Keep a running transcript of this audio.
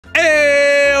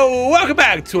Welcome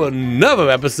back to another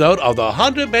episode of the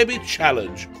 100 Baby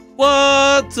Challenge.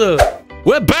 What?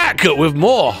 We're back with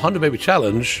more 100 Baby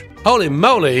Challenge. Holy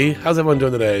moly, how's everyone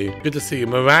doing today? Good to see you.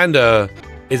 Miranda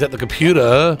is at the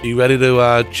computer. Are you ready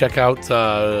to check out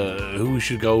who we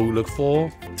should go look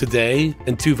for today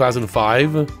in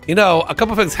 2005? You know, a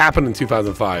couple things happened in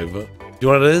 2005. Do you know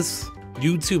what it is?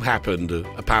 YouTube happened,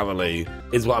 apparently,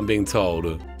 is what I'm being told.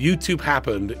 YouTube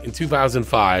happened in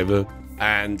 2005.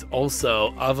 And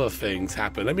also other things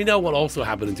happened. Let me know what also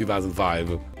happened in 2005.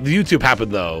 The YouTube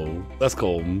happened though. That's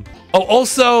cool. Oh,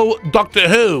 also Doctor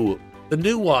Who, the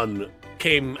new one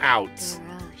came out.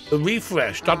 The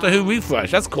refresh, Doctor Who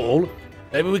refresh. That's cool.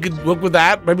 Maybe we could work with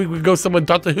that. Maybe we could go somewhere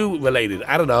Doctor Who related.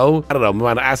 I don't know.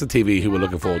 Miranda, ask the TV who we're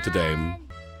looking for today.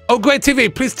 Oh, great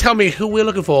TV. Please tell me who we're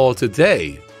looking for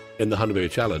today in the 100 Baby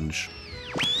Challenge.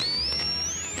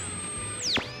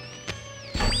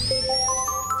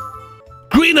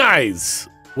 Green eyes!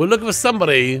 We're looking for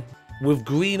somebody with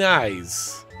green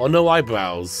eyes, or no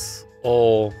eyebrows,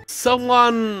 or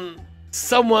someone.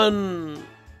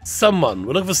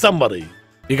 We're looking for somebody.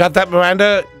 You got that,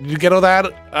 Miranda? Did you get all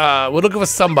that? We're looking for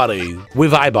somebody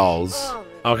with eyeballs.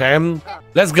 Okay?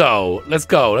 Let's go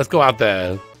out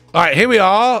there. All right, here we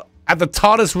are at the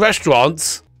TARDIS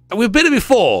restaurant. We've been here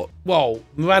before. Well,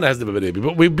 Miranda has never been here,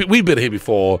 but we've been here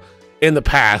before in the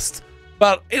past.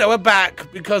 But, you know, we're back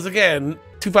because, again,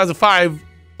 2005,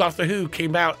 Doctor Who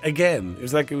came out again. It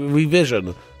was like a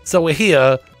revision. So we're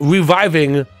here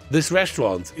reviving this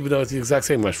restaurant, even though it's the exact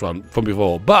same restaurant from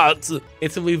before. But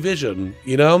it's a revision,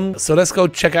 you know? So let's go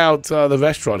check out the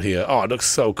restaurant here. Oh, it looks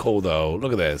so cool, though.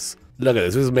 Look at this. Look at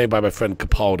this. This was made by my friend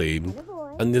Capaldi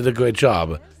and did a great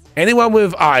job. Anyone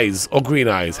with eyes or green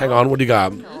eyes? Hang on, what do you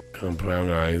got? Oh,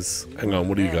 brown eyes. Hang on,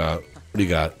 what do you got? What do you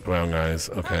got? Brown eyes.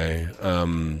 Okay.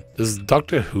 Does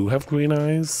Doctor Who have green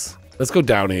eyes? Let's go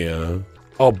down here.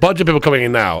 Oh, a bunch of people coming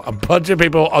in now. A bunch of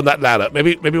people on that ladder.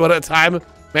 Maybe one at a time.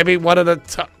 Maybe one at a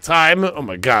time. Oh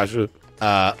my gosh. Oh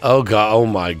god. Oh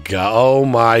my god. Oh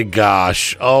my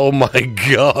gosh. Oh my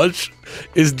gosh.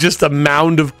 It's just a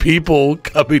mound of people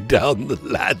coming down the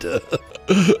ladder.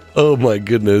 Oh my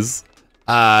goodness.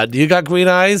 Do you got green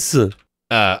eyes?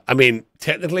 I mean,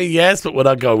 technically yes, but we're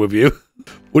not going with you.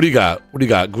 What do you got? What do you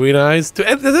got? Green eyes? Does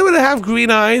anyone have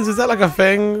green eyes? Is that like a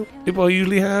thing people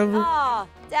usually have?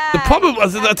 The problem,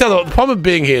 I tell you, the problem with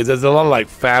being here is there's a lot of like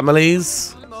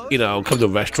families, you know, come to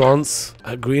restaurants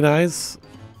have green eyes.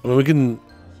 I mean, we can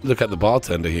look at the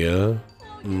bartender here.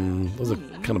 Those are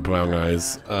kind of brown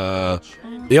eyes.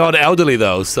 They are elderly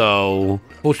though, so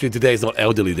fortunately today's not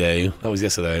elderly day. That was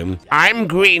yesterday. I'm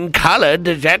green colored.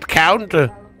 Does that count?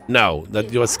 No,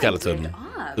 that you're a skeleton.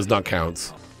 Does not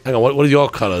count. Hang on, what are your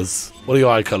colors? What are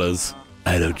your eye colors?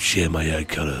 I don't share my eye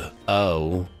color.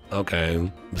 Oh,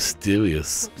 okay.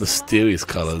 Mysterious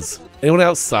colors. Anyone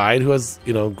outside who has,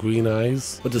 you know, green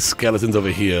eyes? What the skeletons over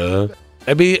here?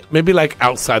 Maybe like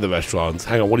outside the restaurant.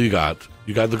 Hang on, what do you got?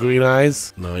 You got the green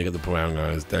eyes? No, you got the brown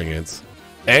eyes. Dang it.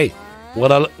 Hey,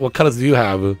 what colors do you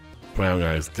have? Brown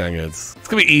eyes. Dang it. It's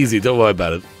gonna be easy. Don't worry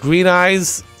about it. Green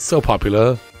eyes, so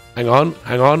popular. Hang on.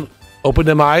 Open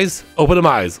them eyes. Open them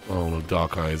eyes. Oh no,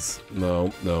 dark eyes.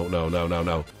 No.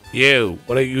 You.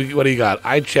 What do you got?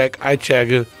 I check.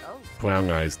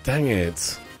 Brown eyes. Dang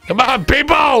it. Come on,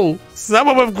 people!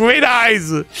 Someone with green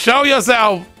eyes! Show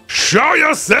yourself! Show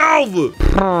yourself!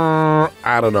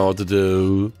 I don't know what to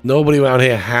do. Nobody around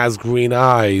here has green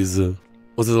eyes. Well,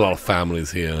 there's a lot of families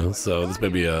here, so this may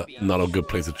be not a good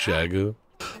place to check.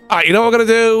 Alright, you know what we're gonna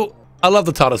do? I love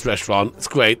the TARDIS restaurant. It's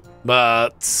great.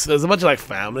 But there's a bunch of like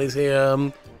families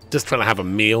here just trying to have a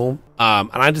meal. And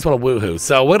I just want to woohoo.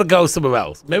 So we're gonna go somewhere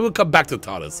else. Maybe we'll come back to the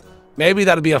TARDIS. Maybe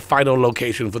that'll be a final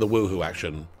location for the woohoo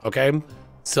action. Okay?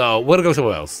 So we're gonna go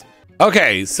somewhere else.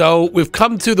 Okay, so we've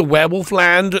come to the werewolf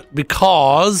land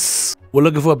because we're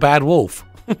looking for a bad wolf.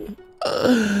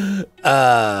 It's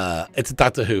a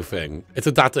Doctor Who thing. It's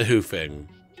a Doctor Who thing.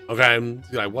 Okay?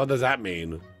 You're like, what does that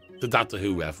mean? The Doctor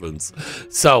Who reference.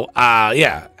 So,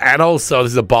 yeah. And also,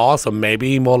 this is a bar, so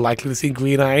maybe more likely to see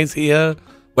green eyes here.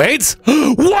 Wait!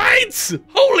 Wait!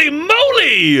 Holy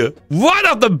moly! Right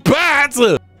off the bat!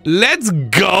 Let's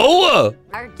go!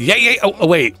 Yeah. Oh,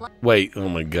 wait. Oh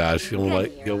my gosh. You're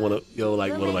like one of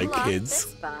my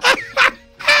kids.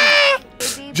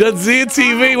 Jadzia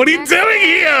TV, what are you doing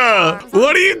here?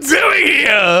 What are you doing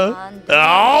here?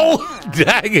 Oh,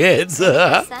 dang it.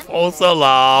 False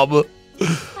alarm.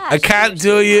 I can't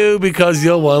do you because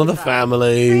you're one of the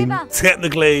family.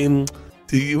 Technically,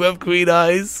 do you have green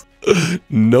eyes?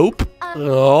 Nope.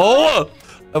 Oh,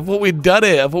 I thought we'd done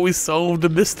it. I thought we solved the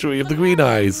mystery of the green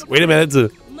eyes. Wait a minute.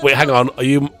 Wait, hang on. Are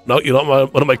you? No, you're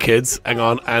not one of my kids. Hang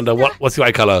on. And what's your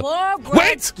eye color?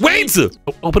 Wait!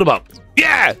 Open them up.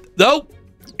 Yeah. No.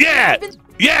 Yeah.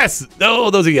 Yes. No,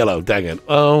 those are yellow. Dang it.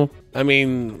 Oh, I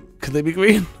mean, could they be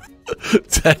green?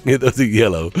 Dang it, those are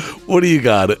yellow. What do you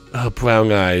got? Oh,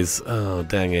 brown eyes. Oh,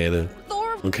 dang it.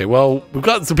 Okay, well, we've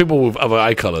got some people with other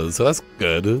eye colors, so that's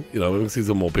good. You know, we can see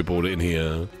some more people in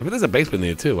here. I think there's a basement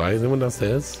here too, right? Is anyone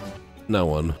downstairs? No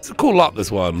one. It's a cool lot,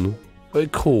 this one. Very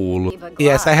cool.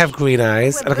 Yes, I have green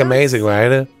eyes. I look amazing,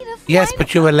 right? Yes,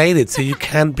 but you're related, so you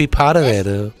can't be part of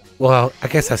it. Well, I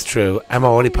guess that's true. I'm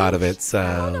already part of it,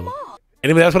 so...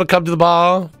 Anybody else want to come to the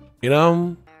bar? You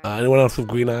know? Anyone else with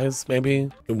green eyes, maybe?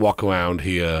 We can walk around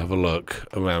here, have a look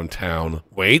around town.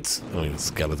 Wait. Oh, you're a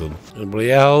skeleton.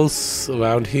 Anybody else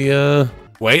around here?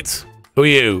 Wait. Who are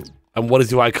you? And what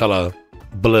is your eye color?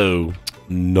 Blue.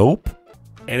 Nope.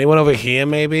 Anyone over here,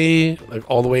 maybe? Like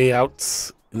all the way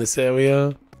out in this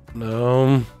area?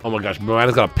 No. Oh my gosh,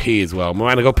 Miranda's got to pee as well.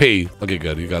 Miranda, go pee. Okay,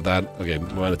 good. You got that? Okay,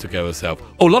 Miranda took care of herself.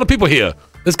 Oh, a lot of people here.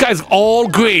 This guy's all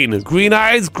green. Green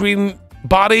eyes, green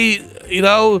body, you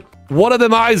know? One of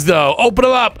them eyes, though. Open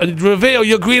them up and reveal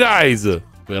your green eyes.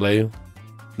 Really?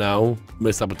 No?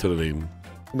 Missed opportunity.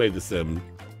 Who made the sim?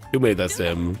 Who made that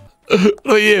sim? What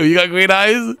are you? You got green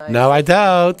eyes? No, I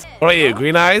don't. What are you?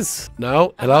 Green eyes?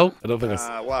 No? Hello? I don't think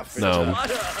that's... No.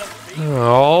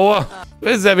 Oh.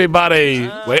 Where's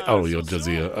everybody? Wait. Oh, you're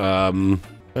Jazia. All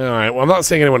right. Well, I'm not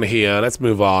seeing anyone here. Let's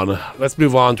move on. Let's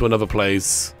move on to another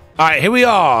place. All right. Here we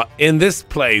are in this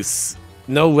place.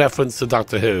 No reference to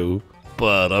Doctor Who.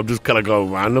 But I'm just gonna go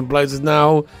random places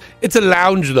now. It's a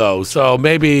lounge though, so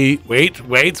maybe wait.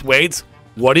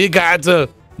 What do you got?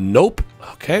 Nope.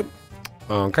 Okay.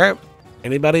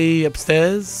 Anybody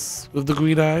upstairs with the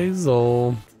green eyes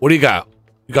or what do you got?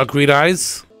 You got green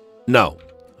eyes? No.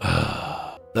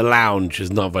 The lounge is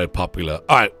not very popular.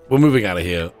 All right, we're moving out of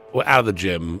here. We're out of the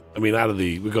gym. I mean,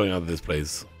 we're going out of this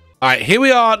place. All right, here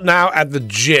we are now at the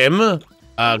gym.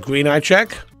 Green eye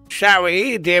check.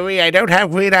 Sorry, dearie, I don't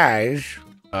have green eyes.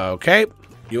 Okay,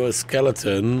 you're a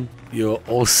skeleton. You're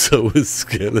also a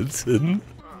skeleton.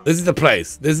 This is the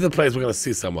place. This is the place we're gonna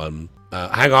see someone.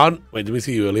 Hang on. Wait, did we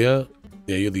see you earlier?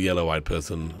 Yeah, you're the yellow-eyed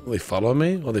person. Are they following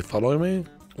me? Are they following me?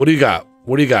 What do you got?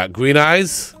 What do you got? Green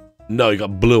eyes? No, you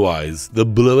got blue eyes. The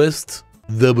bluest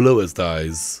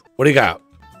eyes. What do you got?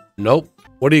 Nope.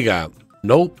 What do you got?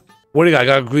 Nope. What do you got? I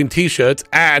got a green t-shirt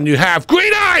and you have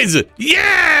green eyes!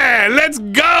 Yeah! Let's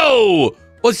go!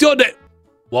 What's your name?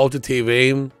 Walter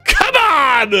TV. Come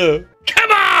on!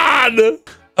 Come on!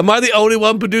 Am I the only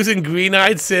one producing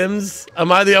green-eyed Sims?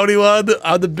 Am I the only one?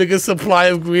 I'm the biggest supply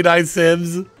of green-eyed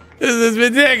Sims. This is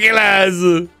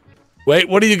ridiculous! Wait,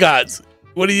 what do you got?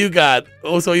 What do you got?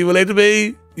 Also, you related to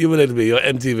me? You related to me. You're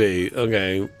MTV.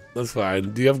 Okay, that's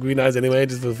fine. Do you have green eyes anyway,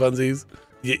 just for funsies?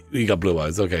 You got blue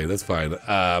eyes. Okay, that's fine.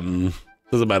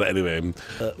 Doesn't matter anyway.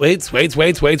 Wait.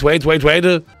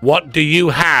 What do you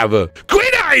have?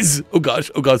 Green eyes! Oh gosh.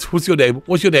 What's your name?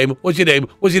 What's your name?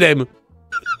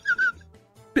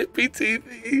 Pippy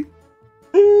TV.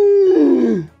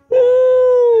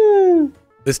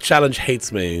 This challenge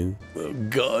hates me. Oh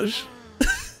gosh.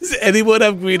 Does anyone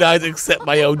have green eyes except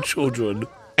my own children?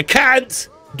 I can't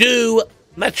do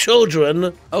my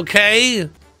children, okay?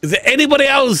 Is there anybody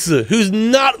else who's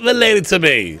not related to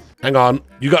me? Hang on,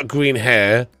 you got green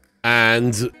hair,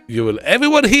 and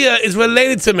everyone here is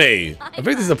related to me. I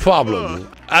think there's a problem.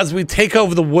 As we take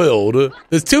over the world,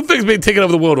 there's two things being taken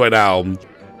over the world right now.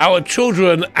 Our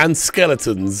children and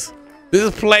skeletons.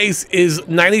 This place is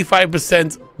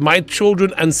 95% my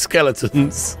children and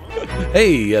skeletons.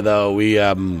 Hey, though, we,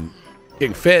 getting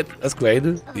fit. That's great.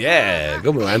 Yeah,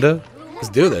 go Miranda. Let's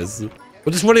do this.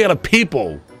 We're just running out of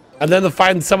people. And then to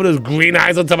find someone who's green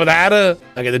eyes on top of that.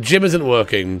 Okay, the gym isn't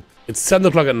working. It's 7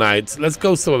 o'clock at night. Let's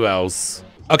go somewhere else.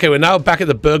 Okay, we're now back at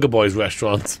the Burger Boys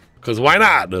restaurant. Because why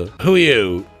not? Who are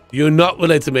you? You're not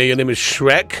related to me. Your name is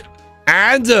Shrek.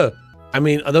 And, I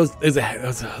mean, are those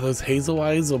hazel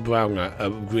eyes or brown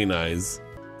green eyes?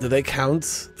 Do they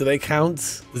count? Do they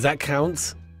count? Does that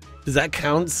count? Does that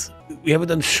count? We haven't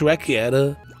done Shrek yet.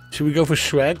 Should we go for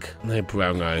Shrek? No,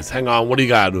 brown eyes. Hang on, what do you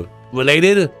got?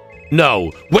 Related?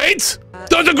 No. Wait!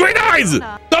 Those are green eyes!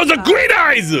 Those are green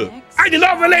eyes! And you're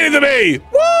not related to me!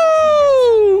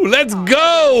 Woo! Let's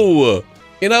go!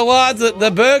 You know what?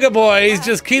 The Burger Boys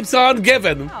just keeps on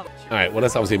giving. All right, well,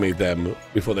 let's obviously meet them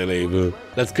before they leave.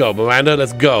 Let's go, Miranda,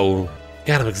 let's go.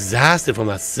 God, I'm exhausted from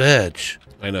that search.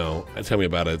 I know. Tell me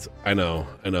about it. I know,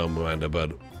 Miranda,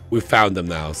 but we found them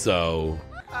now, so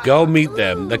go meet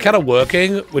them. They're kind of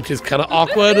working, which is kind of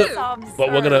awkward,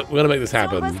 but we're gonna make this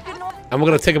happen. And we're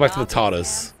gonna take it back to the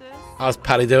TARDIS. How's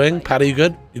Patty doing? Patty, you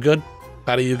good? You good?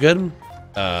 Patty, you good?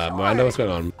 Miranda, what's going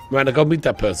on? Miranda, go meet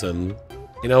that person.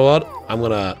 You know what? I'm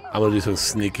gonna do something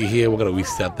sneaky here. We're gonna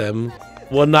reset them.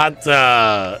 We're not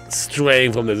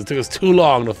straying from this. It took us too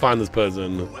long to find this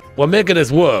person. We're making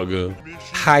this work.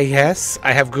 Hi, yes,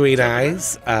 I have green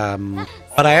eyes.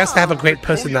 But I also have a great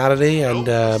personality, and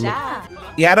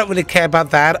yeah, I don't really care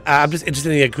about that. I'm just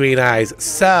interested in your green eyes.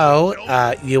 So,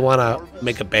 you wanna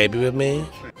make a baby with me?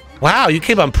 Wow, you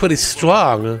came on pretty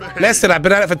strong. Listen, I've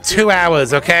been at it for 2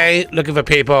 hours, okay? Looking for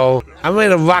people. I'm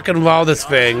ready to rock and roll this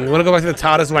thing. You wanna go back to the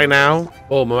TARDIS right now?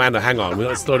 Oh, Miranda, hang on. We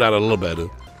gotta slow down a little bit.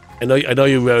 I know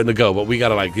you're ready to go, but we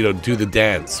gotta, like, you know, do the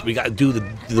dance. We gotta do the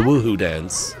woohoo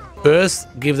dance. First,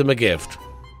 give them a gift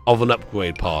of an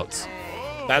upgrade part.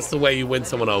 That's the way you win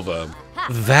someone over.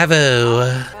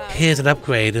 Vavo, here's an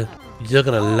upgrade. You're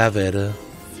gonna love it.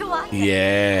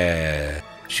 Yeah.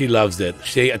 She loves it.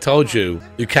 I told you.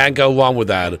 You can't go wrong with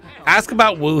that. Ask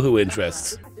about woohoo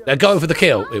interests. They're going for the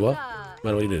kill. Wait, what?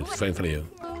 Man, what are you doing? She's right in front of you.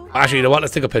 Actually, you know what?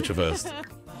 Let's take a picture first.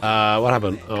 What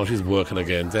happened? Oh, she's working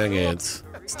again. Dang it.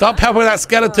 Stop helping that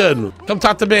skeleton. Come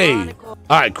talk to me. All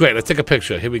right, great. Let's take a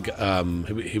picture. Here we go.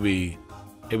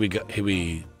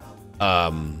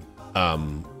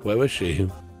 Where was she?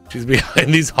 She's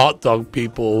behind these hot dog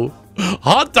people.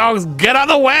 Hot dogs, get out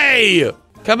of the way.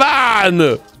 Come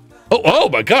on. Oh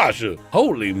my gosh.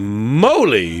 Holy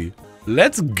moly.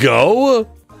 Let's go. All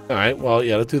right, well,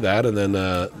 yeah, let's do that. And then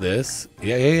this.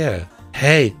 Yeah.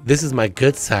 Hey, this is my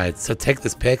good side, so take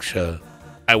this picture.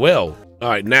 I will. All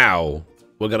right, now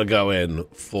we're going to go in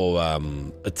for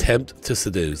attempt to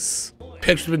seduce.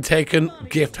 Picture's been taken.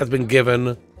 Gift has been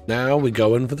given. Now we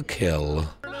go in for the kill.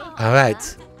 All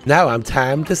right. Now I'm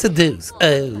time to seduce.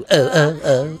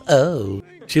 Oh.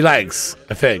 She likes,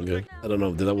 I think. I don't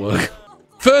know. Did that work?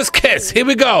 First kiss, here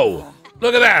we go.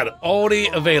 Look at that, already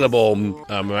available.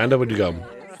 Miranda, where'd you go?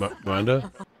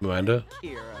 Miranda? Miranda?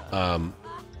 All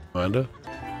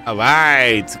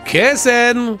right,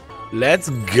 kissing. Let's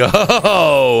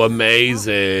go.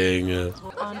 Amazing.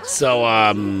 So,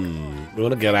 we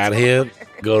want to get out of here,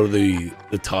 go to the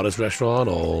TARDIS restaurant,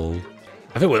 or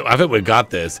I think we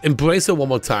got this. Embrace her one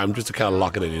more time, just to kind of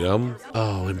lock it in, you know?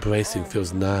 Oh, embracing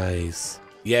feels nice.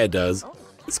 Yeah, it does.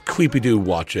 It's creepy dude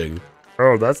watching.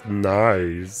 Oh, that's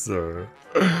nice. Yeah.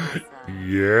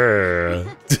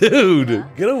 Dude,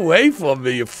 get away from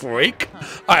me, you freak.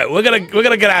 All right, we're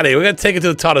gonna get out of here. We're gonna take it to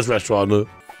the TARDIS restaurant. All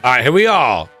right, here we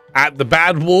are at the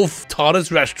Bad Wolf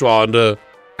TARDIS restaurant.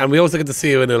 And we also get to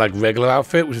see her in her like regular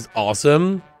outfit, which is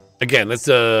awesome. Again, let's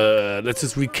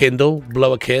just rekindle,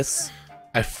 blow a kiss.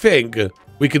 I think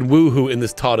we can woohoo in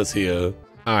this TARDIS here.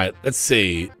 All right, let's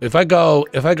see. If I go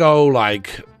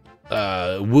like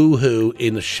woohoo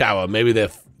in the shower, maybe they'll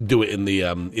do it in the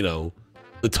you know,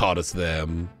 the TARDIS there.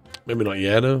 Maybe not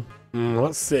yet.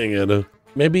 Not seeing it.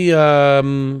 Maybe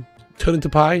turn into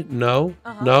pie? No.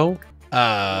 No.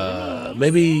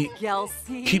 Maybe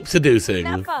keep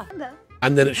seducing.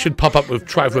 And then it should pop up with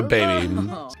try for a baby.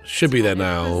 Should be there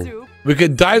now. We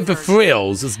could dive for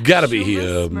thrills. It's gotta be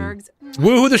here.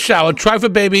 Woohoo the shower. Try for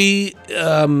baby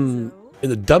in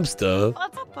the dumpster.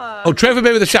 Oh, try for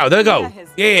baby in the shower. There we go.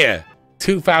 Yeah.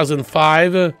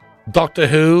 2005. Doctor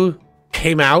Who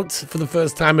came out for the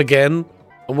first time again.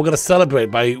 And we're gonna celebrate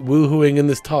by woohooing in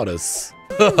this TARDIS.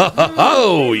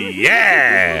 Oh,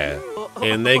 yeah.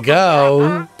 In they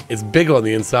go. It's big on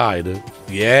the inside.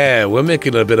 Yeah, we're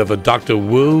making a bit of a Doctor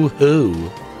Woo-hoo.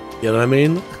 You know what I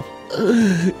mean?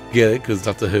 Get it? Because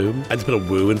Doctor Who. I just put a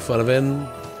woo in front of him.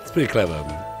 It's pretty clever.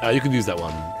 You can use that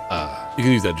one. You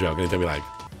can use that joke anytime you like.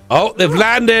 Oh, they've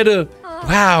landed.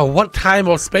 Wow, what time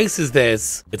or space is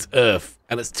this? It's Earth,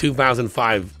 and it's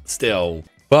 2005 still.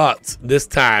 But this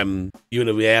time, you're in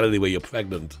a reality where you're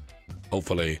pregnant.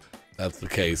 Hopefully, that's the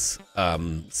case.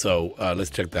 So let's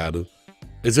check that.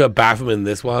 Is there a bathroom in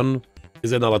this one?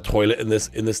 Is there not a toilet in this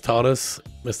TARDIS?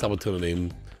 Missed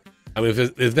opportunity. I mean,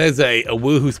 if there's a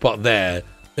woohoo spot there,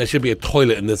 there should be a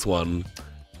toilet in this one.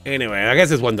 Anyway, I guess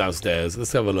there's one downstairs.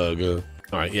 Let's have a look.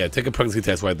 All right, yeah, take a pregnancy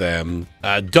test right there.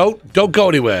 Don't go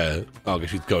anywhere. Oh, okay,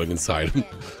 she's going inside.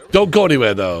 Don't go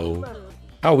anywhere though.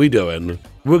 How are we doing?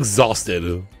 We're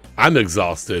exhausted. I'm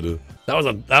exhausted. That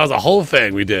was a whole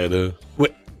thing we did.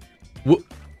 Wait.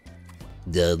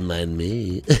 Don't mind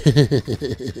me.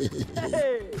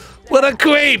 What a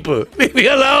creep! Leave me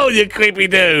alone, you creepy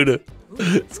dude!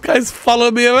 This guy's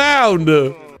following me around!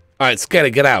 Alright, Scary,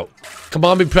 get out. Come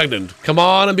on, be pregnant. Come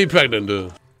on and be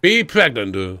pregnant. Be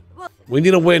pregnant. We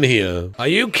need a win here. Are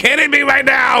you kidding me right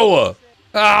now?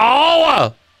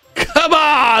 Oh! Come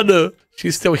on!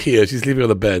 She's still here. She's leaving on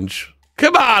the bench.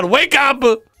 Come on, wake up!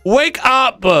 Wake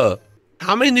up!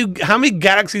 How many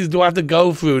galaxies do I have to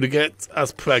go through to get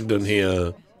us pregnant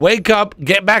here? Wake up,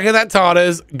 get back in that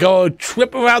TARDIS, go a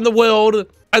trip around the world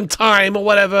and time or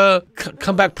whatever.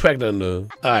 Come back pregnant. All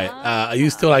right, are you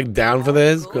still like down for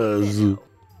this? Because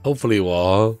hopefully you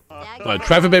are. All right,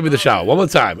 try for baby in the shower. One more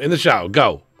time, in the shower,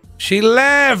 go. She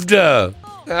left.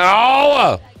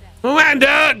 Oh,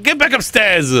 Miranda, get back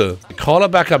upstairs. Call her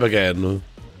back up again.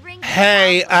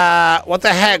 Hey, what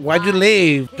the heck? Why'd you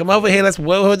leave? Come over here, let's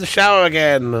woo her in the shower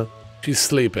again. She's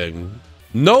sleeping.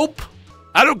 Nope.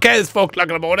 I don't care, it's 4 o'clock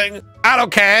in the morning. I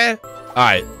don't care. All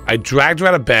right, I dragged her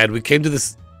out of bed. We came to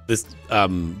this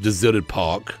deserted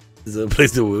park. Is there a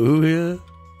place to woo here?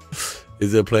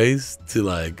 Is there a place to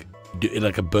like, do in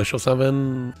like a bush or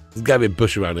something? There's gotta be a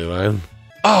bush around here, right?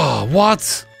 Oh,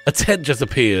 what? A tent just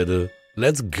appeared.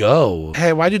 Let's go.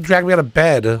 Hey, why'd you drag me out of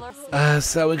bed?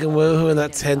 So we can woo her in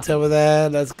that tent over there.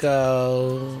 Let's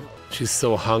go. She's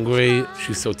so hungry.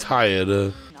 She's so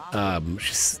tired.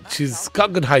 She's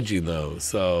got good hygiene though,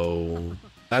 so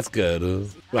that's good.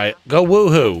 Right, go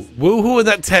woohoo. Woohoo in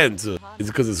that tent. Is it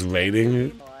because it's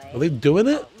raining? Are they doing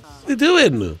it? What are they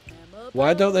doing?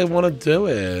 Why don't they want to do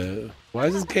it? Why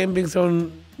is this game being so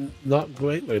not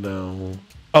great right now?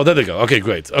 Oh, there they go. Okay,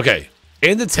 great. Okay,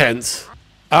 in the tent.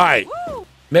 All right,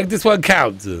 make this one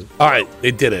count. All right,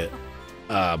 they did it.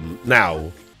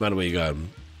 Now, where are you going?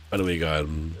 Where are you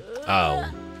going? Oh.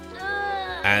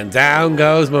 And down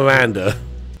goes Miranda.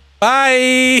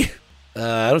 Bye!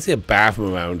 I don't see a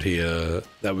bathroom around here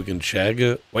that we can check.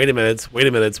 Wait a minute.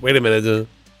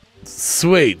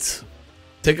 Sweet.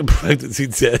 Take a pregnancy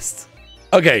test.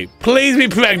 Okay, please be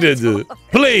pregnant.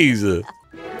 Please.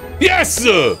 Yes!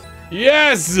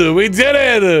 Yes! We did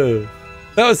it!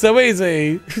 That was so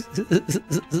easy.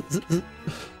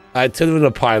 I turned it into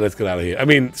a pie. Let's get out of here. I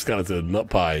mean, skeleton, not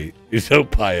pie. You don't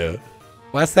pie her.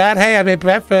 What's that? Hey, I made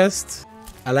breakfast.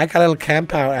 I like our little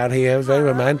camp out here. It was very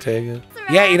romantic.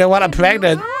 Yeah, you know what? I'm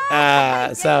pregnant.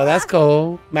 So that's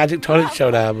cool. Magic toilet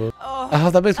showed up. Oh,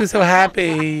 that makes me so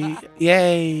happy.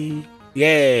 Yay.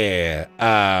 Yeah.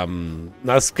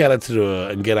 Now skeleton her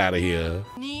and get out of here.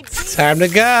 Time to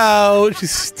go.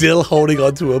 She's still holding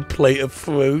onto a plate of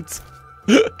fruit.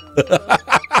 You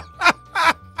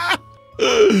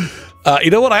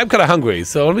know what? I'm kind of hungry,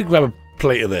 so let me grab a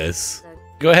plate of this.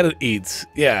 Go ahead and eat.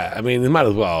 Yeah, I mean, it might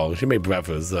as well. She made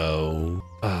breakfast, so...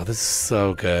 Oh, this is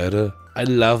so good. I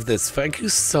love this. Thank you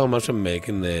so much for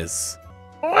making this.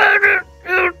 Why did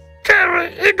you turn me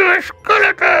into a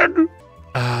skeleton?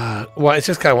 Well, it's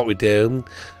just kind of what we do.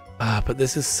 But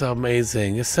this is so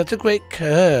amazing. You're such a great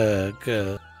cook.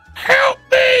 Help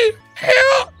me!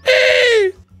 Help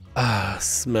me!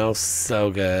 Smells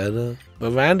so good.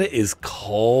 Miranda is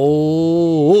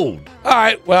cold. All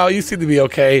right, well, you seem to be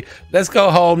okay. Let's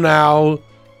go home now.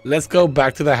 Let's go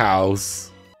back to the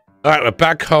house. All right, we're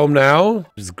back home now,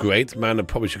 which is great. Miranda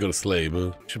probably should go to sleep.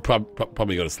 Should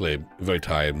probably go to sleep. I'm very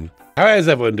tired. How is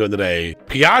everyone doing today?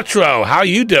 Pietro, how are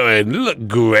you doing? You look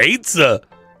great.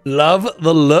 Love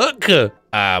the look.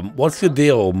 What's your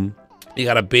deal? You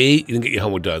got a B. You didn't get your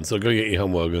homework done, so go get your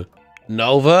homework.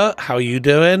 Nova, how are you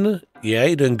doing? Yeah,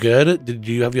 you doing good? Did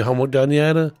you have your homework done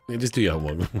yet? Yeah, just do your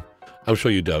homework. I'm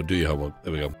sure you don't. Do your homework.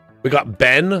 There we go. We got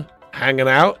Ben hanging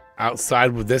out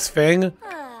outside with this thing.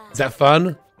 Is that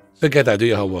fun? Forget that. Do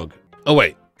your homework. Oh,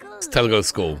 wait. It's time to go to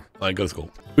school. All right, go to school.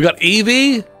 We got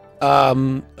Evie.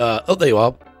 Oh, there you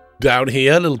are. Down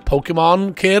here, little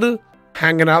Pokemon kid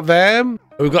hanging out there.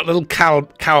 We've got little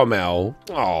caramel.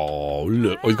 Oh,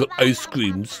 look. Oh, he's got ice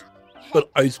creams. Got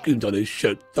ice creams on his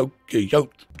shirt. So cute.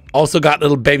 Also got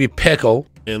little baby Pickle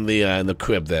in the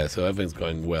crib there, so everything's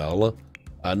going well.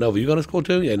 Nova, you going to school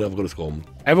too? Yeah, Nova, go to school.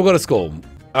 Everyone go to school.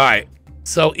 All right.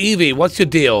 So Evie, what's your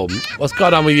deal? What's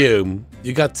going on with you?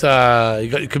 You got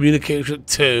your communication at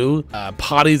 2,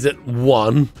 parties at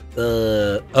 1.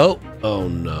 Oh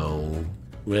no.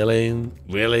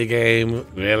 Really, game?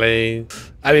 Really?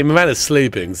 I mean, Miranda's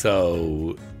sleeping,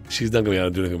 so she's not gonna be able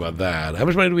to do anything about that. How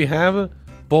much money do we have?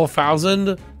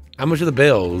 4,000? How much are the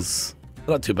bills?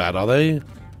 They're not too bad, are they?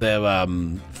 They're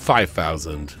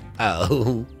 5,000.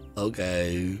 Oh,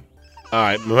 okay. All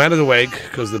right, Miranda's awake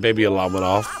because the baby alarm went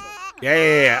off.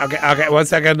 Yeah. Okay. 1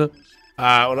 second.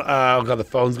 I've got the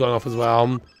phone's going off as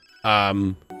well.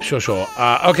 Sure.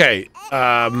 Okay.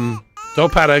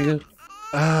 Don't panic.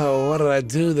 Oh, what did I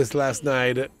do this last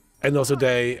night? And also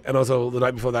day, and also the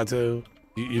night before that too.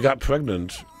 You got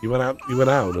pregnant. You went out.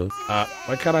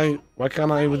 Why can't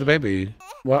I with the baby?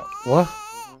 What? Well,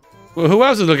 who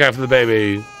else is looking after the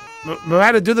baby?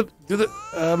 Miranda, do the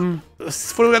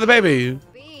fooling at the baby.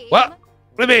 What?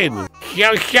 What do you mean?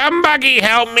 Can somebody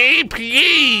help me,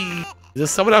 please? Is there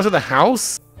someone else in the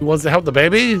house who wants to help the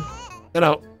baby?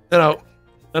 No.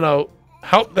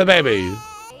 Help the baby.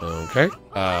 Okay.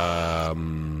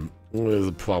 There's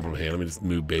a problem here. Let me just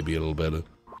move baby a little bit.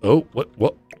 Oh,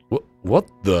 what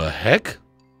the heck?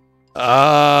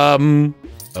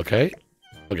 Okay.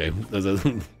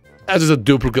 That's just a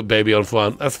duplicate baby on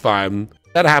front. That's fine.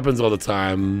 That happens all the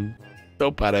time.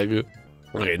 Don't panic.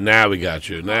 Okay, now we got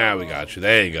you.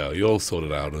 There you go. You're all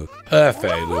sorted out.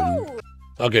 Perfect.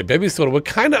 Okay, baby sorted. We're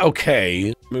kind of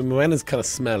okay. I mean, Miranda's kind of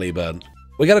smelly, but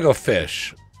we gotta go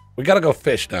fish. We gotta go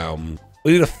fish now.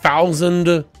 We need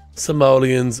 1,000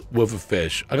 simoleons worth of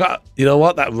fish. I got, you know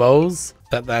what? That rose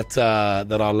that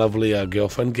our lovely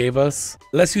girlfriend gave us.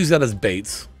 Let's use that as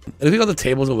bait. Anything on the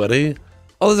tables already?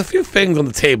 Oh, there's a few things on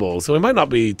the table, so it might not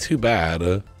be too bad.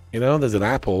 You know, there's an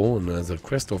apple and there's a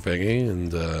crystal thingy,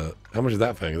 and how much is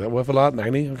that thing? Is that worth a lot?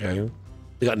 90? Okay.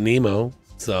 We got Nemo,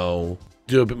 so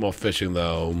do a bit more fishing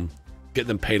though. Get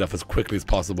them paid off as quickly as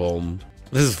possible.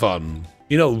 This is fun.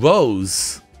 You know,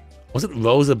 Rose. Wasn't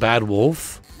Rose a bad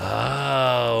wolf?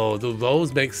 Oh, the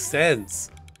Rose makes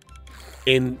sense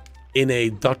in a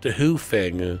Doctor Who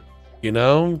thing. You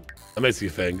know, that makes you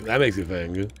think. Does that make you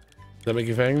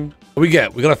think? What we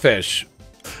get? We got a fish.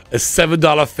 A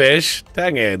 $7 fish.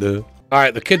 Dang it. All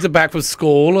right, the kids are back from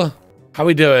school. How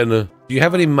we doing? Do you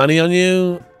have any money on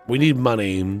you? We need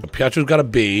money. Pietro's got a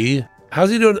B. How's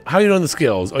he doing? How are you doing the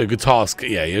skills? Oh, your guitar.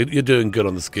 Yeah, you're doing good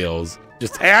on the skills.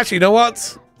 Just, hey, actually, you know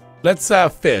what? Let's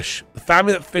fish. The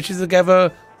family that fishes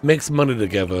together makes money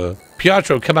together.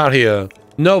 Pietro, come out here.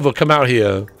 Nova, come out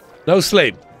here. No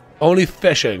sleep. Only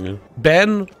fishing.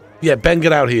 Ben? Yeah, Ben,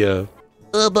 get out here.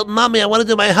 But mommy, I want to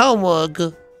do my homework.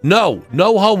 No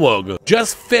homework.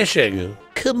 Just fishing.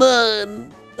 Come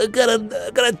on. I got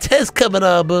a test coming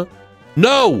up.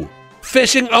 No!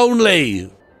 Fishing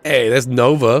only! Hey, there's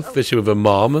Nova fishing with her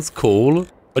mom. That's cool.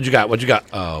 What you got?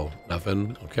 Oh,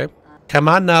 nothing. Okay. Come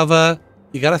on, Nova.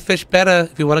 You gotta fish better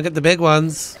if you want to get the big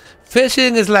ones.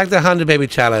 Fishing is like the 100 baby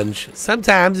challenge.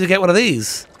 Sometimes you get one of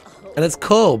these. And it's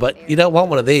cool, but you don't want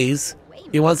one of these.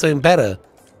 You want something better.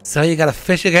 So you gotta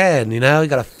fish again, you know? You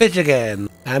gotta fish again.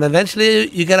 And eventually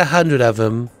you get 100 of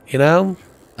them, you know?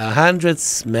 100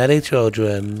 smelly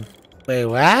children. Wait,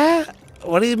 what?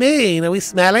 What do you mean? Are we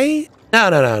smelly? No.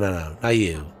 Not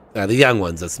you. The young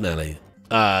ones are smelly.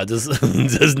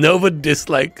 Does Nova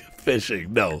dislike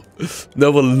fishing? No.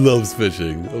 Nova loves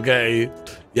fishing, okay?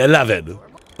 You love it.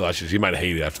 Well, actually, she might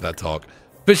hate it after that talk.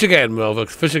 Fish again, Nova.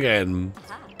 Fish again.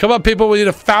 Come on, people. We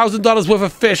need $1,000 worth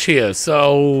of fish here,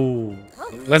 so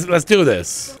let's do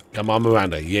this. Come on,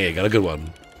 Miranda. Yeah, got a good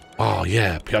one. Oh,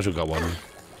 yeah. Pietro got one.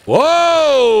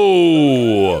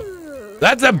 Whoa!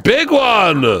 That's a big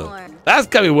one! That's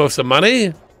gonna be worth some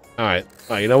money. All right,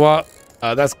 you know what?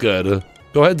 That's good.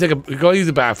 Go ahead and go use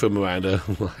the bathroom, Miranda.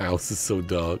 My house is so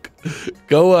dark.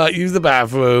 Go use the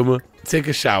bathroom. Take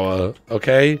a shower,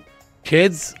 okay?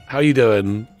 Kids, how you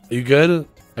doing? Are you good?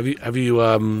 Have you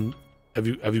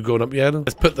grown up yet?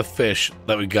 Let's put the fish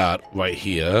that we got right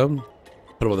here.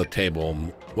 Put them on the table.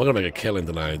 We're gonna make a killing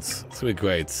tonight. It's gonna be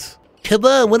great. Come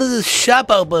on, when does this shop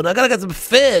open? I gotta get some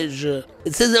fish.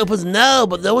 It says it opens now,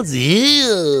 but no one's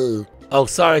here. Oh,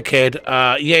 sorry, kid.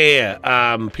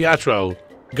 Pietro,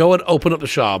 go and open up the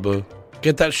shop.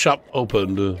 Get that shop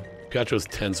opened. Pietro's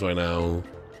tense right now.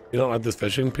 You don't like this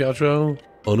fishing, Pietro?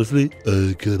 Honestly,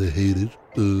 I kinda hate it.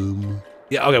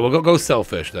 Yeah, okay, we'll go sell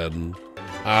fish then.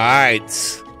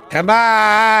 Alright. Come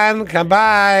on, come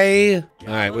by.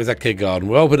 Alright, where's that kid gone?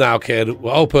 We're open now, kid.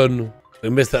 We're open. We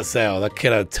missed that sale. That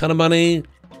kid had a ton of money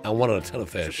and wanted a ton of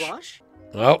fish.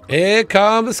 Oh, here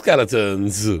come the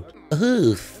skeletons.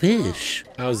 Oh, fish.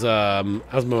 How's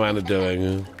Miranda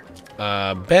doing?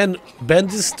 Ben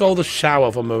just stole the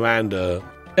shower from Miranda.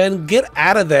 Ben, get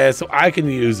out of there so I can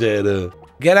use it.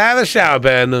 Get out of the shower,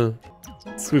 Ben.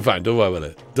 It's gonna be fine. Don't worry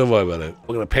about it.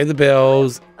 We're gonna pay the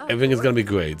bills. Everything is gonna be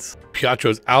great.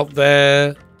 Pietro's out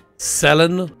there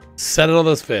selling all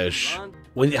those fish.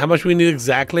 How much we need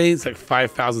exactly? It's like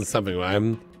 5,000 something,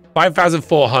 right?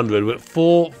 5,400 with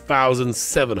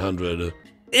 4,700.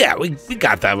 Yeah, we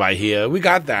got that right here. We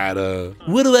got that.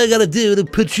 What do I gotta do to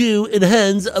put you in the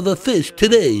hands of a fish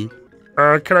today?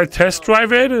 Can I test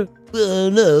drive it?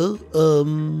 No. Oh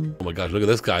my gosh, look at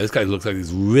this guy. This guy looks like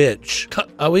he's rich.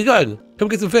 Where are you going? Come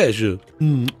get some fish. I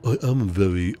am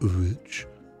very rich.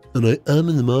 And I am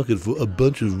in the market for a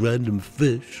bunch of random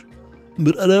fish.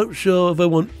 But I'm not sure if I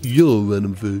want your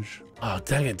random fish. Oh,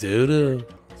 dang it, dude.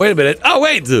 Wait a minute. Oh,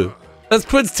 wait. That's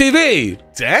Prince TV.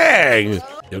 Dang.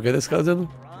 You okay, this skeleton?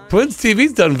 Prince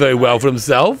TV's done very well for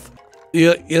himself.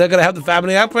 You're not going to help the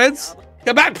family out, Prince?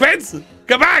 Come back, Prince.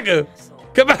 Come back.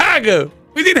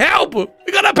 We need help.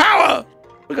 We got no power.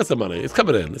 We got some money. It's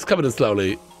coming in. It's coming in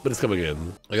slowly, but it's coming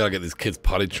in. I gotta get these kids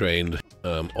potty trained.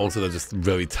 Also, they're just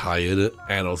very tired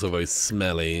and also very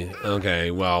smelly.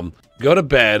 Okay, well, go to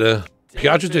bed.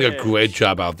 Piatro's doing a great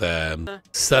job out there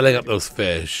selling up those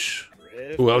fish.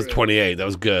 Ooh, that was 28. That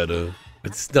was good.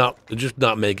 They're just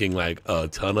not making like a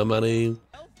ton of money.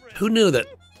 Who knew that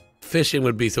fishing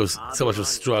would be so much of a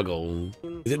struggle?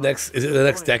 Is it the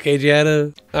next decade yet?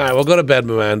 All right, well, go to bed,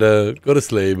 Miranda. Go to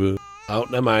sleep. Oh,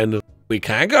 never mind. We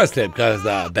can't go to sleep because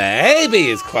the baby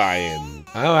is crying.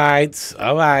 All right.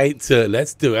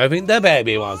 Let's do everything the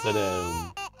baby wants to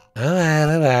do.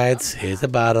 All right. Here's a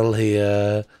bottle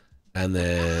here, and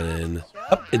then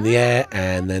up in the air,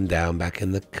 and then down back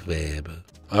in the crib.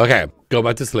 Okay, go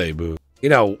back to sleep. You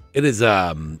know, it is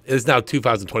now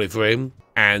 2023,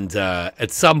 and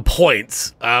at some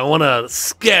point, I don't want to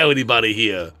scare anybody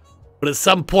here, but at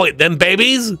some point, them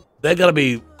babies, they're gonna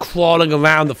be crawling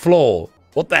around the floor.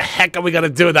 What the heck are we gonna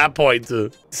do at that point?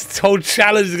 This whole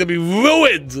challenge is gonna be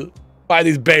ruined by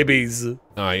these babies. All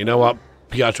right, you know what,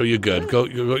 Pietro, you're good. Go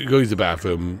use the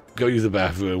bathroom. Go use the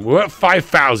bathroom. We're at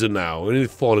 5,000 now. We need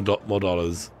 $400 more.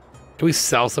 Can we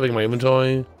sell something in my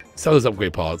inventory? Sell those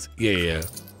upgrade parts. Yeah.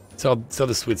 Sell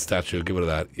the sweet statue. Get rid of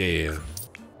that. Yeah.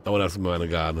 Oh, what else Miranda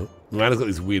got? Miranda's got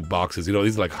these weird boxes. You know,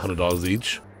 these are like $100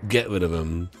 each. Get rid of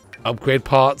them. Upgrade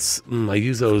parts. I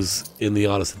use those in the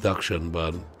art of seduction,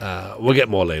 but we'll get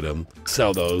more later.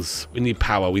 Sell those. We need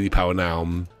power. We need power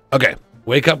now. Okay.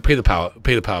 Wake up. Pay the power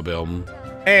bill.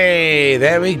 Hey,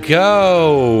 there we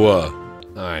go.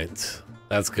 All right.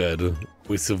 That's good.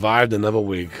 We survived another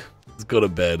week. Let's go to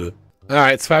bed. All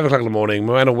right, it's 5 o'clock in the morning.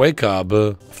 Miranda, wake up,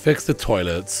 fix the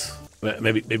toilets,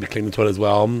 maybe clean the toilet as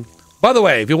well. By the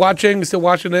way, if you're still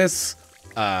watching this,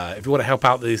 if you want to help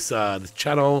out this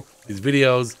channel, these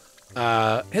videos,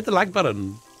 hit the like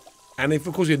button, and if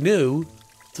of course you're new,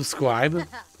 subscribe.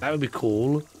 That would be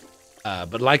cool.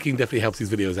 But liking definitely helps these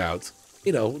videos out.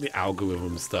 You know, the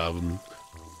algorithm stuff.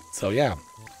 So yeah,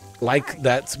 like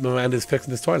that. Miranda's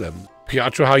fixing this toilet.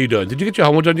 Pietro, how you doing? Did you get your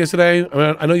homework done yesterday?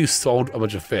 I know you sold a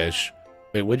bunch of fish.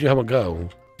 Wait, where'd your homework go?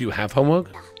 Do you have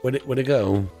homework? Where'd it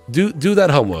go? Do that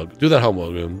homework. Do that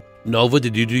homework. Nova,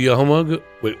 did you do your homework?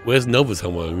 Wait, where's Nova's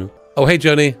homework? Oh, hey,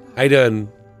 Johnny. How you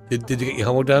doing? Did you get your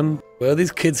homework done? Where are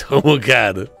these kids' homework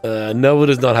at? Nova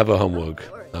does not have her homework.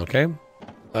 Okay.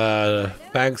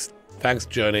 Thanks,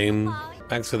 Johnny.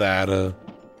 Thanks for that. All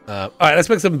right, let's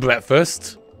make some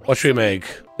breakfast. What should we make?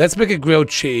 Let's make a grilled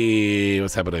cheese.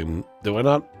 What's happening? Do I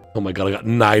not? Oh my god, I got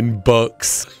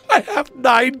 $9. I have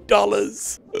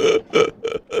 $9.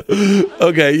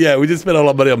 Okay, yeah, we just spent a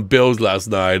lot of money on bills last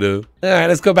night. All right,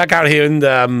 let's go back out here and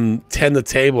tend the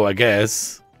table, I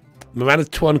guess. Miranda's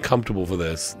too uncomfortable for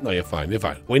this. No, you're fine. You're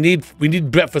fine. We need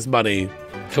breakfast money.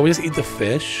 Can we just eat the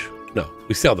fish? No,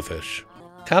 we sell the fish.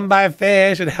 Come buy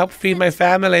fish and help feed my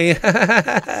family.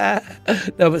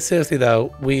 No, but seriously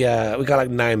though, we got like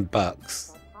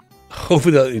 $9.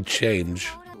 Hopefully that will change.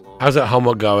 How's that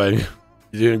homework going?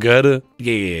 You doing good?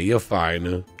 Yeah, you're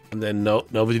fine. And then no,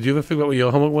 but did you ever figure out where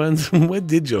your homework went? Where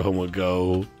did your homework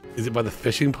go? Is it by the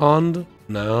fishing pond?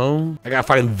 No. I gotta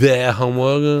find their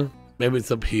homework. Maybe it's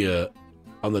up here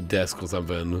on the desk or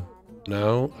something.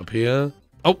 No, up here.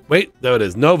 Oh, wait, there it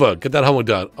is. Nova, get that homework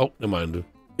done. Oh, never mind.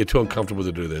 You're too uncomfortable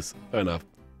to do this. Fair enough.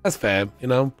 That's fair, you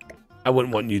know. I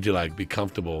wouldn't want you to like be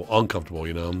uncomfortable,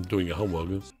 you know, doing your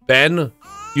homework. Ben,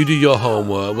 you do your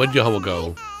homework. Where'd your homework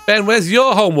go? Ben, where's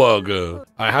your homework? All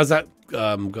right, how's that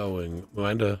going?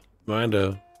 Miranda,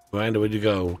 where'd you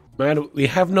go? Miranda, we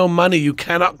have no money. You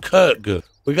cannot cook.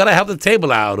 We gotta help the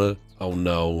table out. Oh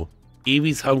no,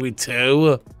 Evie's hungry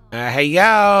too. Hey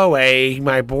yo, hey,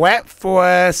 my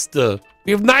breakfast.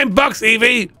 We have $9,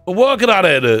 Evie. We're working on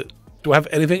it. Do I have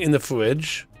anything in the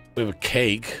fridge? We have a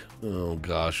cake. Oh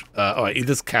gosh. All right, eat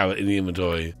this carrot in the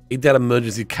inventory. Eat that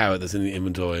emergency carrot that's in the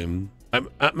inventory.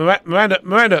 Miranda.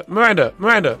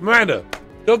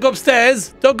 Don't go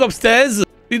upstairs. What are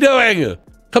you doing?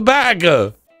 Come back.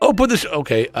 Open the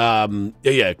okay.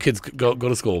 Yeah. Kids, go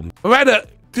to school. Miranda,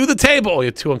 do the table. Oh,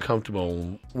 you're too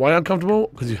uncomfortable. Why uncomfortable?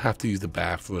 Because you have to use the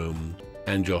bathroom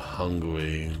and you're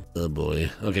hungry. Oh boy.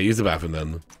 Okay, use the bathroom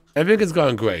then. Everything is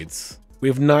going great. We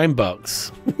have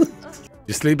 $9.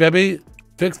 You sleep, baby?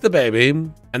 Fix the baby.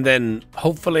 And then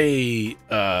hopefully,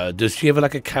 does she have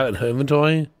like a carrot in her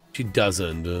inventory? She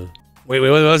doesn't. Wait,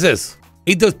 what's this?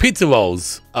 Eat those pizza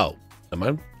rolls. Oh, never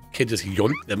mind. Kid just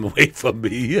yoinked them away from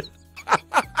me.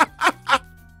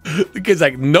 The kid's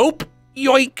like, nope,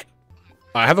 yoink.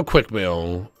 I have a quick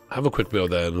meal.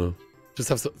 Then. Just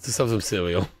have some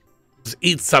cereal. Just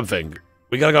eat something.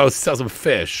 We gotta go sell some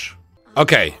fish.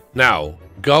 Okay, now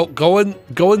go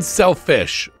and sell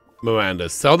fish, Miranda.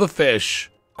 Sell the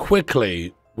fish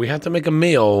quickly. We have to make a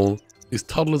meal. These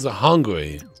toddlers are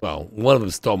hungry. Well, one of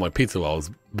them stole my pizza rolls,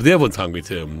 but the other one's hungry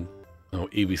too. Oh,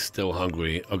 Evie's still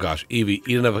hungry. Oh gosh, Evie,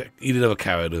 eat another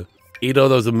carrot. Eat all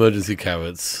those emergency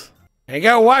carrots. Hey,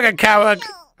 go walk a carrot.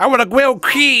 I want a grilled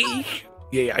cheese.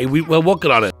 Yeah, we're working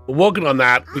on it. We're working on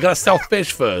that. We gotta sell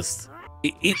fish first.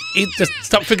 Eat, just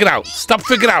stop freaking out. Stop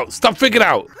freaking out. Stop freaking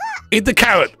out. Eat the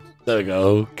carrot. There we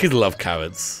go. Kids love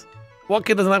carrots. What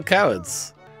kid doesn't have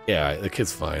carrots? Yeah, the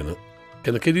kid's fine.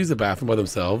 Can the kid use the bathroom by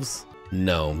themselves?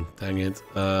 No, dang it.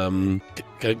 Can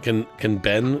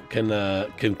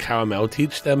Caramel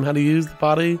teach them how to use the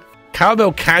potty?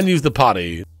 Caramel can use the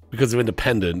potty because they're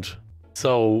independent.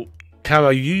 So,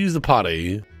 Caramel, you use the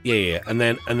potty. Yeah, and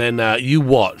then you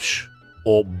watch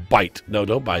or bite. No,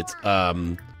 don't bite.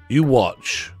 You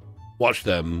watch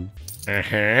them.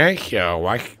 So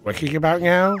what you about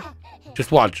now?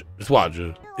 Just watch.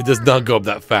 It does not go up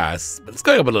that fast, but it's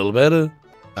going up a little bit.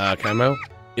 Caramel,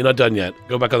 you're not done yet.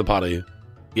 Go back on the potty.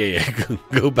 Yeah,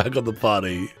 go back on the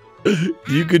potty.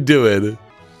 You could do it.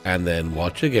 And then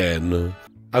watch again.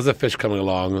 How's the fish coming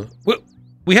along?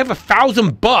 We have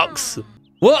 $1,000.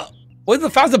 What? Where'd the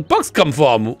 $1,000 come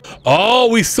from? Oh,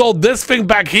 we sold this thing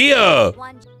back here.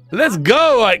 Let's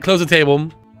go. All right, close the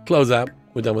table. Close that.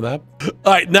 We're done with that.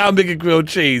 All right, now I'm making grilled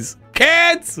cheese.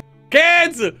 Kids!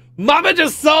 Mama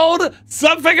just sold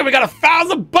something and we got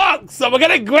 $1,000, so we're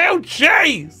getting grilled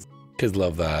cheese. Kids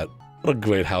love that. What a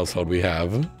great household we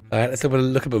have. All right, let's have a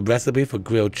look at a recipe for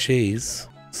grilled cheese.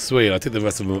 Sweet, I'll take the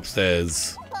rest of them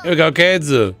upstairs. Here we go,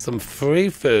 kids. Some free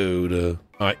food.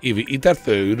 All right, Evie, eat that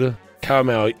food.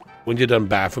 Caramel, when you're done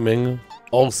bathrooming,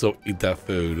 also eat that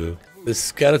food. The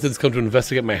skeletons come to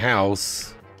investigate my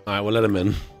house. All right, we'll let them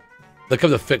in. They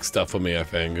come to fix stuff for me, I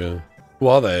think. Who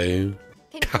are they?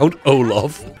 Count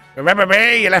Olaf. Remember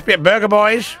me? You left me at Burger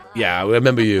Boys? Yeah, I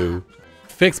remember you.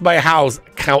 Fix my house,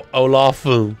 Count Olaf.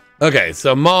 Okay,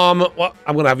 so Mom, what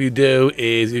I'm gonna have you do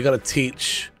is you gotta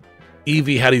teach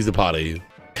Evie how to use the potty.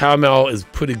 Caramel is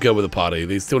pretty good with the potty.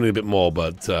 They still need a bit more,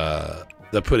 but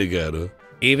they're pretty good.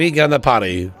 Evie, get on the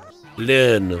potty.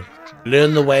 Learn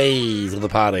the ways of the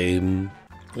potty.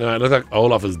 All right, looks like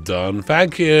Olaf is done.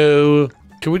 Thank you.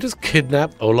 Can we just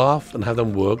kidnap Olaf and have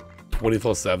them work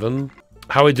 24/7?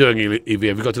 How are we doing, Evie?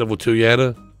 Have you got to level 2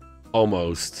 yet?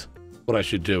 Almost. What I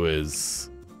should do is...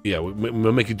 yeah,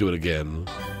 we'll make you do it again.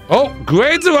 Oh,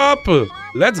 grades are up!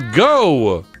 Let's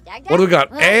go! What do we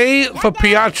got? A for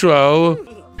Pietro.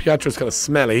 Pietro's kind of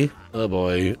smelly. Oh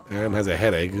boy, and has a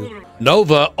headache.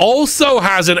 Nova also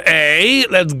has an A.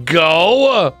 Let's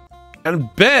go! And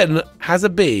Ben has a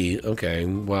B. Okay,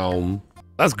 well,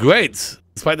 that's great.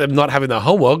 Despite them not having their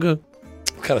homework.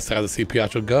 Kind of sad to see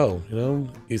Pietro go, you know?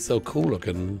 He's so cool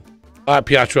looking. All right,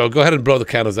 Pietro, go ahead and blow the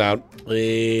candles out.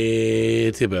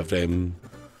 It's your birthday.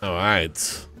 All right.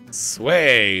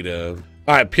 Sweet. All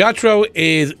right, Pietro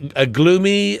is a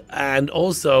gloomy and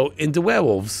also into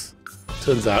werewolves.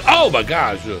 Turns out. Oh my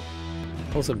gosh.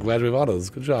 Also graduate honors.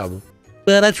 Good job.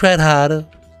 But I tried harder.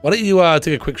 Why don't you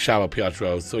take a quick shower,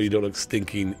 Pietro, so you don't look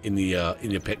stinking in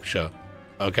your picture.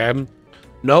 Okay?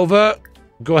 Nova,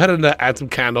 go ahead and add some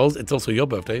candles. It's also your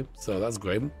birthday, so that's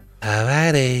great.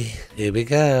 Alrighty, here we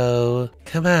go.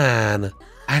 Come on,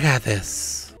 I got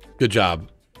this. Good job.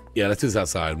 Yeah, let's do this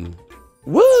outside.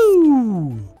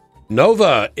 Woo!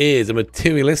 Nova is a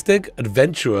materialistic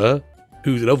adventurer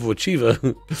who's an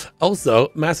overachiever.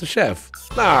 Also, master chef.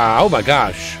 Oh my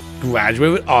gosh.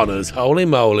 Graduate with honors. Holy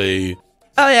moly.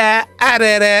 Oh yeah, I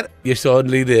did it. You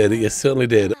certainly did. You certainly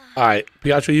did. All right,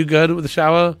 Pietro, you good with the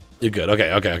shower? You're good.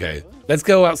 Okay. Let's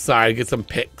go outside and get some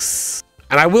pics.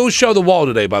 And I will show the wall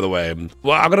today, by the way.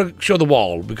 Well, I'm going to show the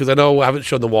wall because I know I haven't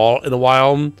shown the wall in a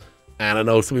while. And I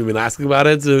know some of you have been asking about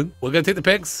it. So we're going to take the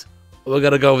pics. We're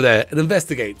going to go over there and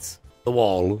investigate the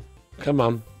wall. Come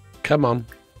on.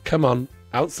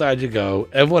 Outside you go.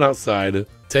 Everyone outside.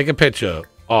 Take a picture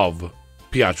of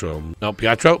Pietro. No,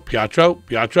 Pietro.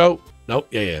 No,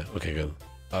 yeah. Okay, good.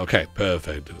 Okay,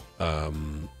 perfect.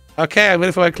 Okay, I'm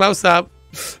ready for my close-up.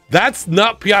 That's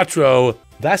not Pietro.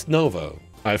 That's Nova. All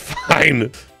right,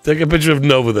 fine. Take a picture of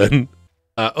Nova then.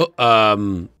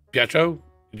 Pietro,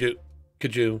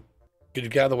 could you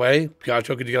get out of the way?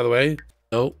 Pietro, could you get out of the way?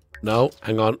 No,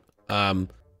 hang on.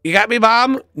 You got me,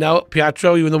 Mom? No,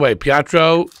 Pietro, you in the way.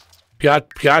 Pietro, get out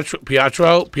of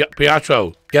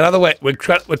the way. We're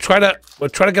trying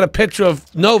to get a picture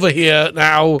of Nova here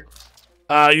now.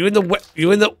 You in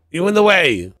the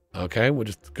way. Okay, we'll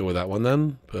just go with that one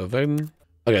then. Perfect.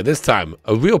 Okay, this time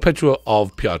a real picture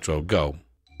of Pietro. Go.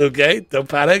 Okay, don't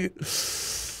panic.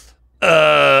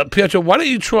 Pietro, why don't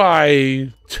you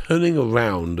try turning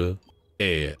around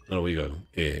Yeah. Oh, where you go?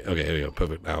 Yeah. Okay, here we go.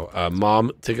 Perfect. Now,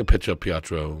 Mom, take a picture of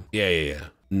Pietro. Yeah.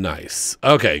 Nice.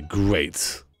 Okay,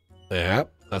 great. Yeah,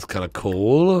 that's kind of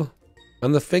cool.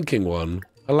 And the thinking one.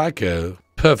 I like it.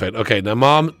 Perfect. Okay, now,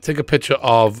 Mom, take a picture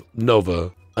of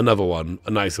Nova. Another one.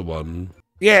 A nicer one.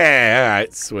 Yeah, all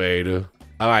right, sweet.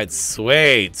 All right,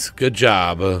 sweet. Good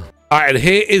job. All right, and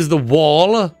here is the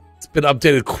wall. It's been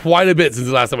updated quite a bit since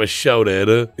the last time I showed it.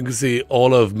 You can see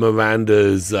all of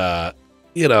Miranda's,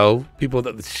 you know, people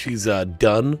that she's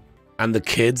done. And the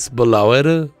kids below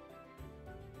it.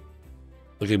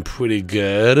 Looking pretty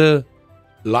good.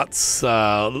 Lots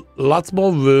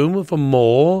more room for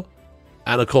more.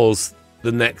 And of course,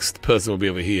 the next person will be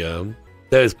over here.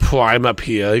 There's Prime up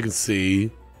here. You can see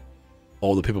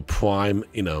all the people Prime,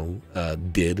 you know,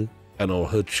 did. And all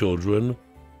her children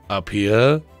up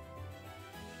here.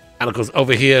 And of course,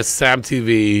 over here, Sam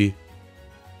TV,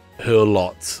 her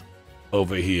lot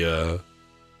over here.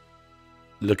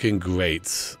 Looking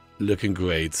great. Looking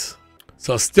great.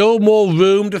 So still more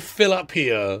room to fill up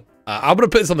here. I'm going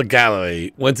to put this on the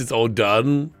gallery once it's all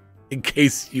done, in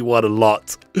case you want a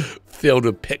lot filled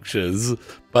with pictures.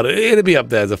 But it'll be up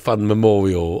there as a fun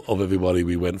memorial of everybody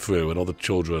we went through and all the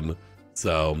children.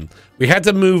 So we had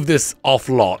to move this off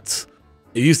lot.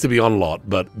 It used to be on lot,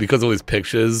 but because of all these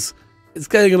pictures, it's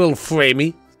getting a little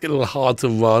framey. It's getting a little hard to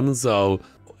run, so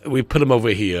we put them over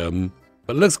here.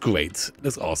 But it looks great. It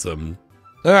looks awesome.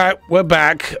 All right, we're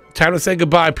back. Time to say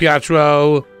goodbye,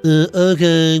 Pietro.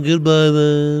 Okay, goodbye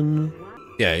then.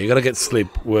 Yeah, you gotta get sleep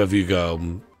wherever you go.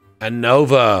 And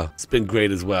Nova, it's been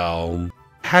great as well.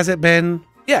 Has it been?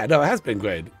 Yeah, no, it has been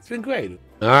great. It's been great.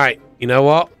 All right, you know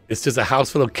what? It's just a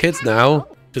house full of kids now.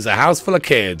 Just a house full of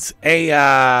kids. Hey,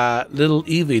 little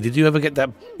Evie, did you ever get that,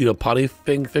 you know, potty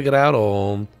thing figured out,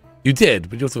 or you did?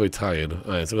 But you're also very tired.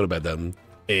 All right, so go to bed then.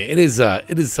 It is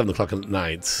 7 o'clock at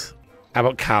night. How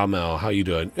about Carmel? How you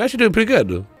doing? You're actually doing pretty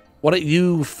good. Why don't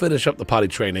you finish up the potty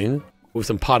training with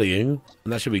some pottying,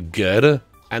 and that should be good.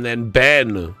 And then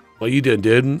Ben, what are you doing,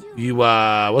 dude? You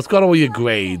what's going on with your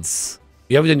grades?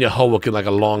 You haven't done your homework in like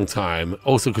a long time.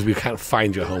 Also, because we can't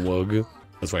find your homework.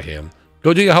 That's right here.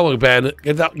 Go do your homework, Ben.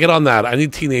 Get on that. I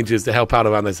need teenagers to help out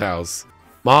around this house.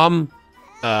 Mom,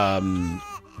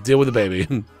 deal with the baby,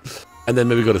 and then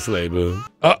maybe go to sleep.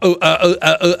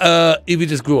 Evie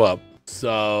just grew up.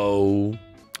 So,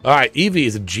 all right, Evie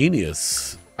is a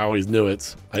genius. I always knew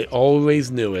it. I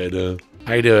always knew it.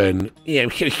 How you doing? Yeah,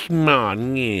 I'm so smart.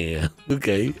 Yeah.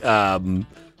 Okay. Do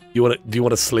you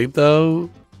want to sleep though?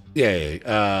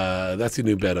 Yeah. That's your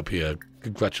new bed up here.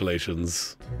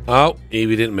 Congratulations. Oh,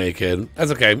 Evie didn't make it.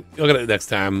 That's okay. You'll get it next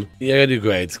time. You're gonna do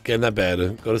great. Get in that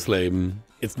bed. Go to sleep.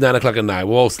 It's 9 o'clock at night.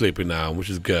 We're all sleeping now, which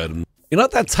is good. You're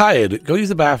not that tired. Go use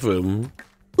the bathroom.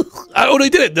 Oh no, you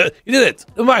did it. You did it.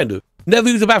 Never mind. Never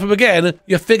use the bathroom again.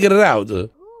 You figured it out.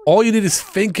 All you need is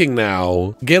thinking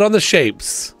now. Get on the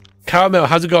shapes. Caramel,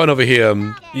 how's it going over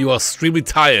here? You are extremely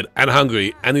tired and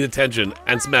hungry and need attention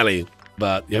and smelly.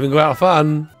 But you're having a lot of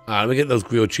fun. Let me get those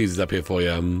grilled cheeses up here for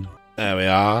you. There we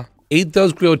are. Eat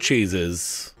those grilled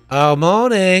cheeses. Oh,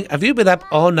 morning. Have you been up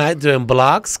all night doing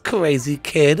blocks? Crazy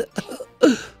kid.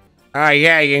 Oh,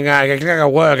 yeah, you know, I gotta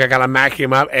work. I gotta match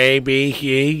him up. A, B,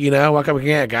 C, you know, what can we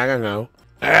get? I don't know.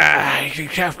 It's a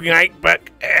tough night, but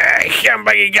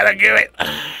somebody gotta do it.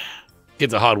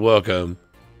 Kid's a hard worker.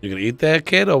 You gonna eat there,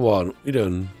 kid, or what? What you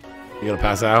doing? You gonna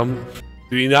pass out?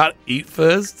 Do you not eat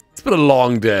first? It's been a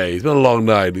long day. It's been a long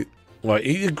night. All right,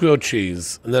 eat your grilled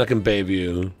cheese, and then I can bathe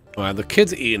you. All right, the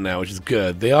kids are eating now, which is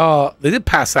good. They did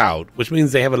pass out, which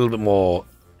means they have a little bit more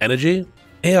energy.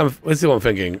 Hey, let's see what I'm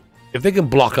thinking. If they can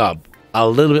block up a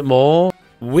little bit more,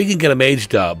 we can get them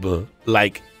aged up,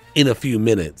 like, in a few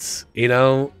minutes, you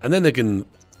know? And then they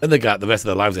got the rest of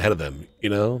their lives ahead of them, you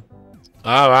know?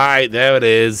 All right, there it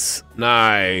is.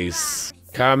 Nice.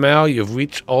 Caramel, you've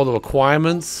reached all the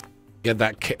requirements. Get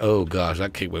that cake. Oh, gosh,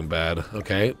 that cake went bad.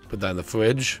 Okay, put that in the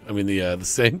fridge. I mean, the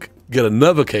sink. Get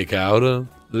another cake out.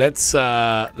 Let's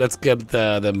get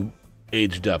them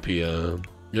aged up here.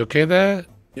 You okay there?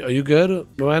 Are you good,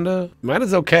 Miranda?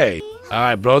 Miranda's okay. All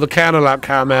right, blow the candle out,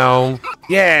 Caramel.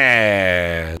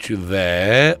 Yeah. Put you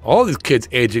there. All these kids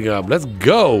aging up. Let's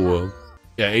go.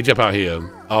 Yeah, age up out here.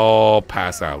 Oh,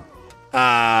 pass out.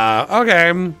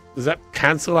 Okay. Does that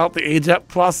cancel out the age up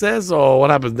process, or what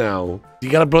happens now? You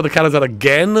gotta blow the candles out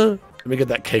again? Let me get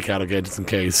that cake out again, just in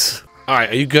case. All right,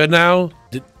 are you good now?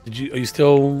 Are you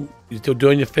still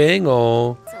doing your thing,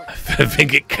 or? I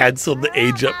think it canceled the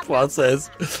age up process.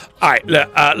 All right,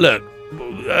 look.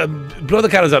 Blow the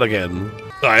candles out again.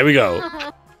 All right, here we go.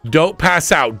 Don't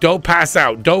pass out. Don't pass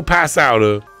out. Don't pass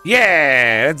out.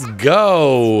 Yeah, let's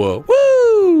go.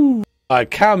 Woo!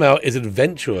 Caramel is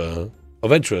adventurer.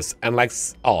 of interest and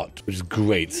likes art, which is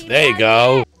great. There you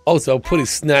go. Also, pretty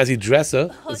snazzy dresser.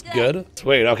 That's good.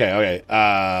 Sweet. Okay.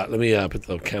 Let me put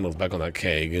the candles back on that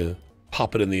keg.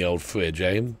 Pop it in the old fridge,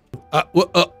 eh?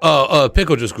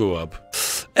 Pickle just grew up.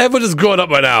 Everyone just growing up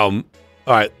right now.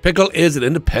 All right, Pickle is an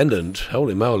independent.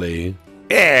 Holy moly.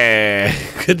 Yeah,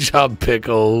 good job,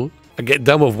 Pickle. I get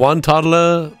done with one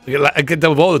toddler. I get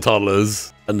done with all the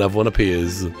toddlers. Another one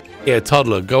appears. Yeah,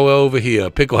 toddler, go over here.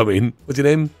 Pickle, I mean, what's your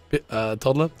name?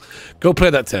 Toddler? Go play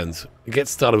that tent. Get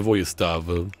started before you starve.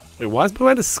 Wait, why is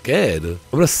Miranda scared?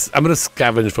 I'm gonna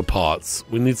scavenge for parts.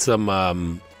 We need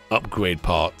some upgrade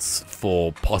parts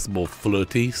for possible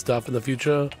flirty stuff in the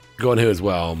future. Go on here as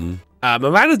well.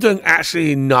 Miranda's doing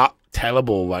actually not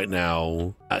terrible right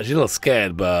now. She's a little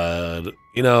scared, but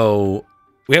you know,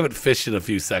 we haven't fished in a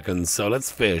few seconds, so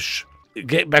let's fish.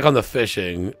 Get back on the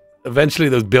fishing. Eventually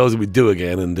those bills will be due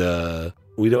again, and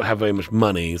we don't have very much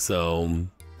money, so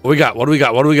what we got? What do we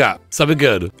got? What do we got? Something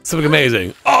good. Something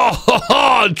amazing.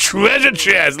 Oh, treasure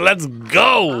chest. Let's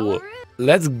go.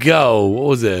 Let's go. What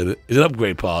was it? It's an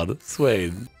upgrade pod.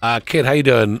 Sweet. Kid, how you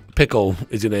doing? Pickle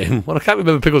is your name. Well, I can't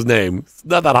remember Pickle's name. It's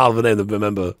not that hard of a name to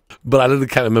remember, but I literally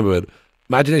can't remember it.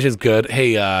 Imagination's good.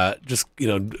 Hey, just, you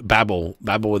know, babble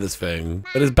with this thing.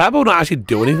 But does babble not actually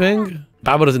do anything?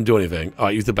 Babble doesn't do anything. All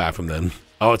right, use the bathroom then.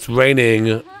 Oh, it's raining,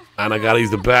 and I gotta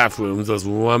use the bathroom, so let's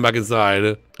run back inside.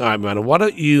 All right, man, why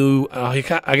don't you... Oh, you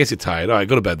can't... I guess you're tired. All right,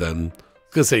 go to bed then.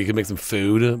 I was gonna say you can make some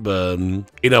food, but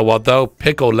you know what though?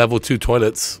 Pickle level 2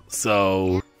 toilets,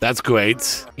 so that's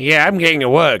great. Yeah, I'm getting to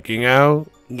work, you know?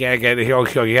 Yeah,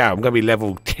 I'm gonna be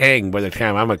level 10 by the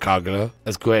time I'm a Kagura.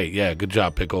 That's great. Yeah, good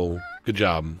job, Pickle. Good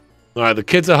job. All right, the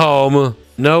kids are home.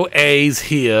 No A's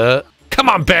here. Come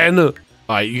on, Ben. All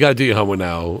right, you gotta do your homework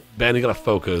now. Ben, you gotta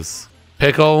focus.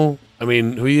 Pickle, I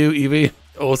mean, who are you, Evie?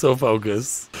 Also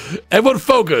focus. Everyone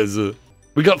focus.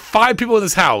 We got 5 people in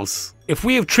this house. If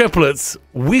we have triplets,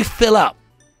 we fill up.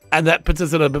 And that puts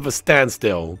us in a bit of a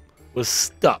standstill. We're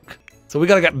stuck. So we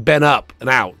gotta get Ben up and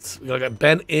out. We gotta get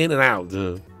Ben in and out.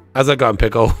 How's that going,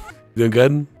 Pickle? You doing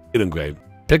good? You're doing great.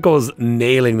 Pickle's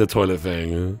nailing the toilet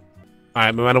thing. All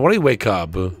right, Miranda, why don't you wake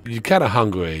up? You're kind of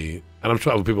hungry. And I'm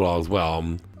sure other people are as well.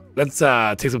 Let's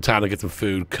take some time to get some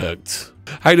food cooked.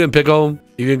 How you doing, Pickle?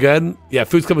 You doing good? Yeah,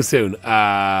 food's coming soon.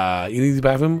 You need the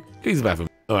bathroom? Go use the bathroom.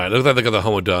 All right, looks like they got the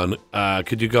homework done.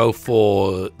 Could you go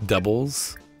for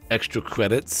doubles? Extra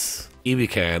credits? Evie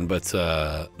can, but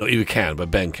no, Evie can,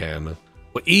 but Ben can.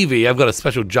 Well, Evie, I've got a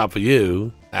special job for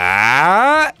you.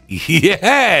 Yeah,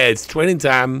 it's training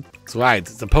time. That's right,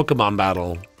 it's a Pokemon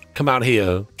battle. Come out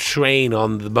here, train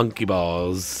on the monkey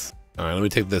bars. All right, let me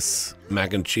take this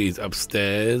mac and cheese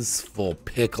upstairs for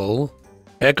Pickle.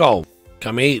 Pickle,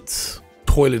 come eat.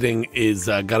 Toileting is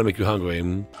gotta make you hungry.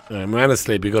 All right, Miranda's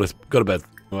sleep. You gotta go to bed,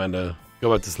 Miranda.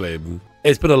 Go back to sleep.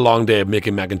 It's been a long day of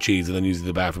making mac and cheese and then using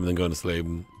the bathroom and then going to sleep.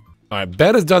 All right,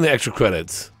 Ben has done the extra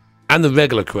credits and the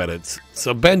regular credits,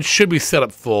 so Ben should be set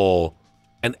up for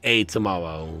an A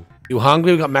tomorrow. You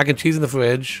hungry? We got mac and cheese in the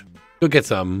fridge. Go get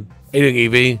some. How you doing,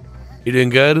 Evie? You doing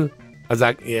good? How's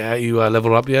that? Yeah, you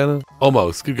leveled up yet?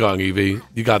 Almost. Good going, Evie.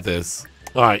 You got this.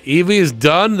 All right, Evie is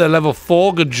done. They're level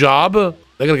 4. Good job.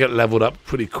 They're gonna get leveled up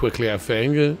pretty quickly, I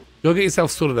think. Go get yourself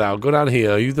sorted out. Go down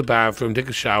here. Use the bathroom. Take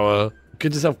a shower.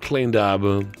 Get yourself cleaned up.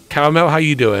 Caramel, how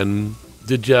you doing?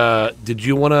 Did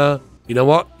you wanna? You know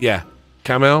what? Yeah,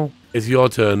 Caramel, it's your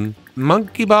turn.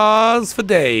 Monkey bars for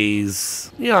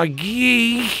days. Yeah,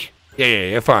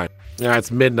 yeah, fine. Yeah,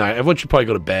 it's midnight. Everyone should probably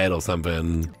go to bed or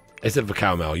something. Except for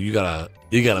Caramel, you gotta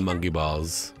monkey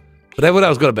bars. But everyone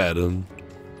else go to bed.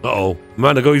 Uh-oh.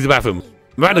 Miranda, go use the bathroom.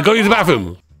 Miranda, go use the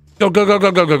bathroom.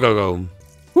 Go.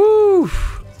 Woo!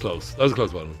 Close. That was a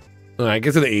close one. All right,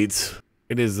 get to the eat.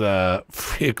 It is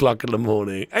 3 o'clock in the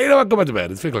morning. Hey, you know what? Go back to bed.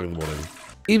 It's 3 o'clock in the morning.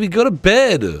 Evie, go to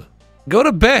bed. Go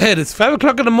to bed. It's 5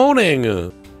 o'clock in the morning.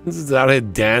 This is out here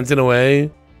dancing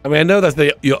away. I mean, I know that's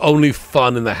your only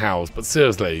fun in the house, but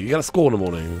seriously, you got to school in the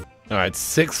morning. All right,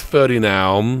 6:30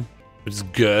 now, which is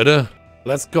good.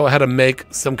 Let's go ahead and make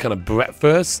some kind of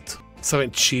breakfast. Something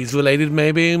cheese related,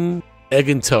 maybe. Egg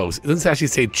and toast. It doesn't actually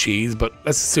say cheese, but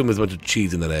let's assume there's a bunch of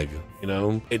cheese in that egg. You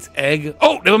know, it's egg.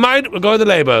 Oh, never mind. We're going to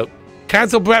labor.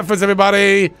 Cancel breakfast,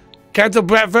 everybody. Cancel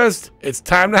breakfast. It's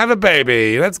time to have a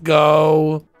baby. Let's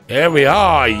go. Here we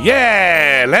are.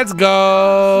 Yeah, let's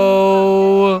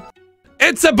go.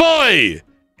 It's a boy.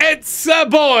 It's a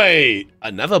boy.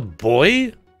 Another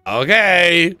boy?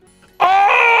 Okay.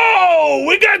 Oh,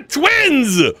 we got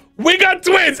twins. We got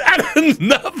twins and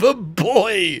another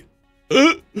boy.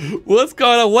 What's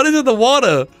going on? What is in the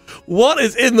water? What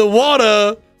is in the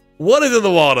water? What is in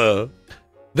the water?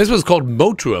 This was called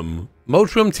Motrum.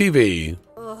 Motrum TV.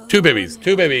 2 babies.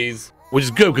 2 babies. Which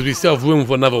is good because we still have room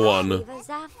for another one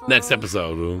next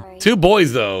episode. 2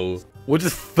 boys, though. We're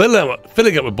just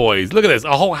filling it with boys. Look at this.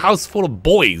 A whole house full of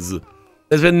boys.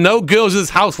 There's been no girls in this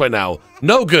house right now.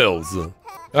 No girls. All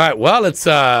right, well, it's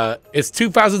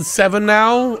 2007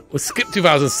 now. We skipped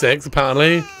 2006,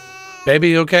 apparently.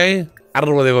 Baby, okay? I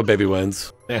don't know where the other baby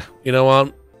went. Yeah, you know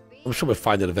what? I'm sure we'll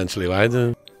find it eventually, right?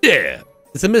 Yeah.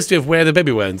 It's a mystery of where the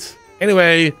baby went.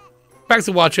 Anyway, thanks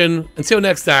for watching. Until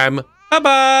next time,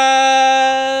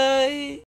 bye-bye!